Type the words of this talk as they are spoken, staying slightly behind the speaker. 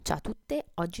Ciao a tutte,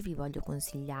 oggi vi voglio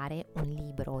consigliare un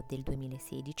libro del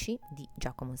 2016 di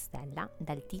Giacomo Stella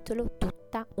dal titolo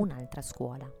Tutta un'altra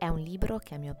scuola. È un libro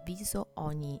che a mio avviso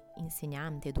ogni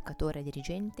insegnante, educatore,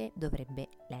 dirigente dovrebbe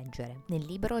leggere. Nel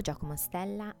libro Giacomo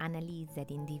Stella analizza ed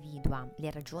individua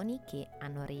le ragioni che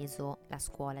hanno reso la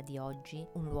scuola di oggi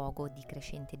un luogo di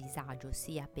crescente disagio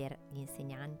sia per gli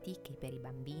insegnanti che per i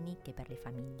bambini che per le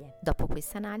famiglie. Dopo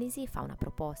questa analisi fa una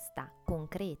proposta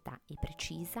concreta e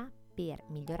precisa per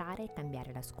migliorare e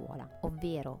cambiare la scuola,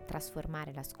 ovvero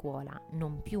trasformare la scuola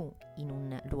non più in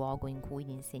un luogo in cui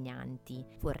gli insegnanti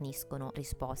forniscono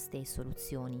risposte e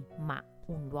soluzioni, ma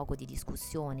un luogo di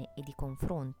discussione e di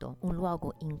confronto, un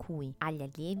luogo in cui agli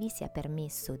allievi sia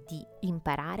permesso di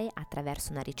imparare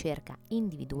attraverso una ricerca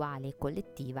individuale e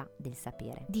collettiva del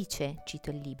sapere. Dice, cito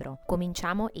il libro,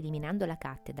 cominciamo eliminando la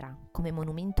cattedra come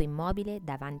monumento immobile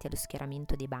davanti allo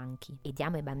schieramento dei banchi e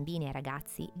diamo ai bambini e ai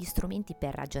ragazzi gli strumenti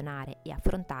per ragionare e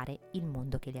affrontare il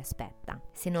mondo che li aspetta.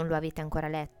 Se non lo avete ancora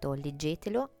letto,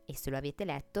 leggetelo e se lo avete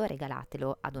letto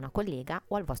regalatelo ad una collega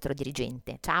o al vostro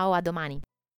dirigente. Ciao, a domani!